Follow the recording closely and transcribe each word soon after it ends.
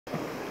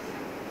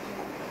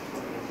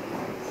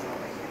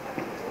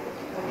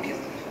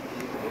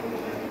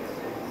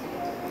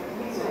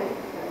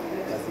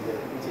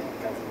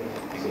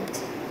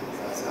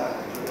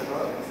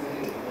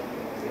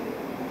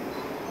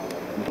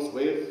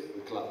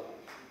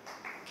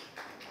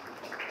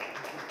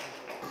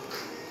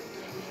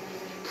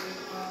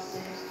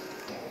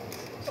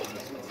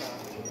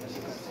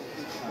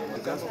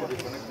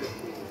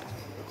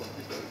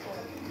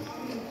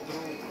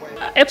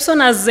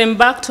Epson has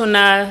embarked on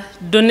a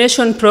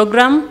donation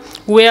program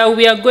where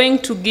we are going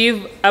to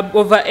give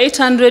over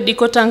 800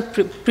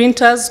 EcoTank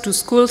printers to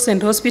schools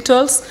and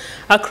hospitals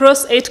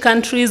across 8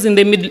 countries in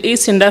the Middle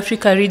East and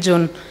Africa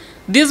region.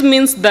 This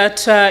means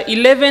that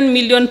 11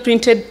 million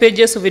printed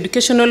pages of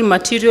educational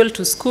material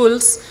to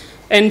schools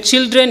and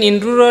children in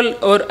rural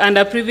or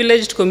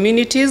underprivileged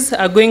communities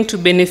are going to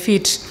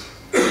benefit.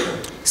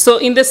 So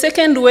in the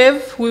second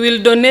wave, we will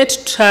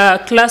donate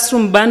a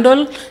classroom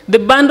bundle. The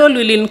bundle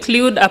will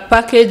include a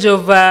package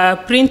of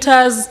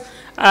printers,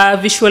 a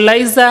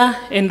visualizer,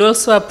 and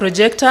also a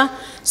projector.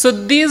 So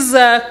this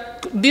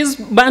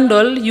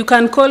bundle, you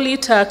can call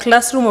it a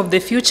classroom of the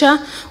future.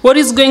 What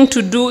it's going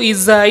to do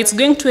is it's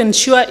going to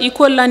ensure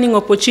equal learning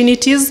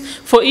opportunities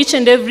for each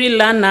and every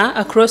learner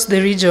across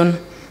the region.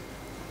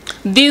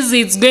 This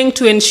is going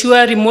to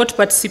ensure remote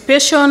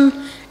participation,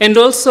 and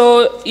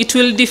also it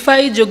will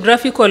defy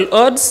geographical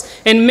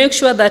odds and make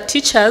sure that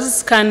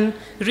teachers can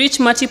reach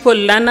multiple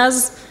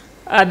learners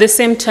at the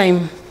same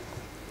time.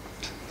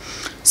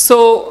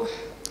 So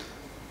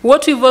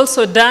what we've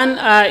also done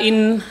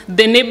in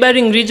the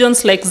neighboring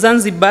regions like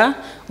Zanzibar,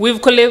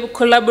 we've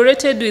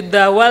collaborated with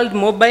the World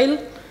Mobile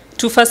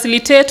to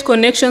facilitate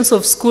connections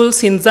of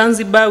schools in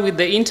Zanzibar with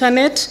the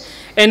internet,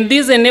 and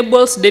this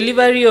enables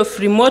delivery of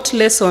remote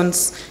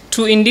lessons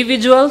to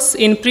individuals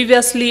in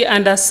previously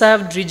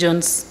underserved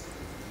regions.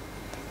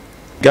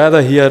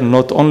 Gather here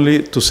not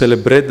only to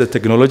celebrate the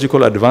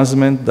technological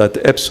advancement that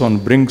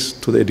Epson brings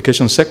to the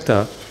education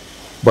sector,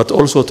 but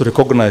also to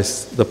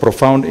recognize the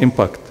profound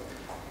impact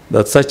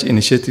that such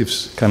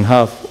initiatives can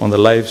have on the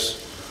lives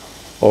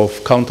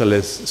of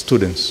countless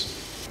students.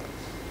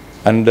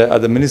 And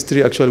at the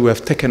ministry, actually, we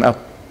have taken up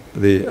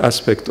the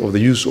aspect of the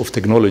use of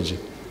technology,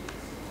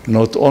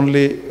 not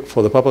only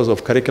for the purpose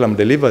of curriculum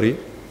delivery,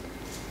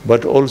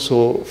 but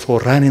also for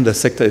running the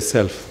sector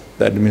itself,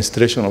 the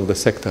administration of the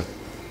sector.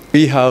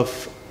 We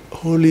have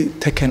wholly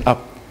taken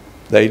up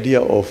the idea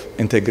of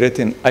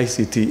integrating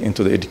ICT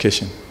into the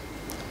education.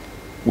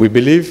 We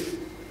believe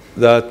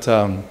that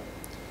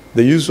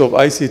the use of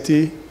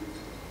ICT,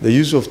 the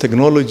use of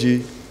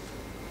technology,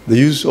 the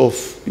use of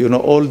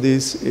all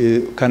this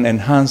can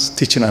enhance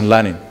teaching and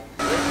learning.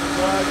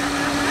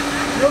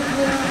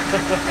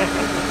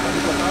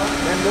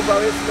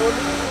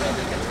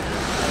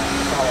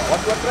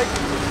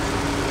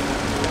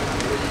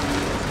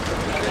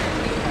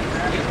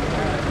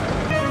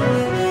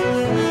 What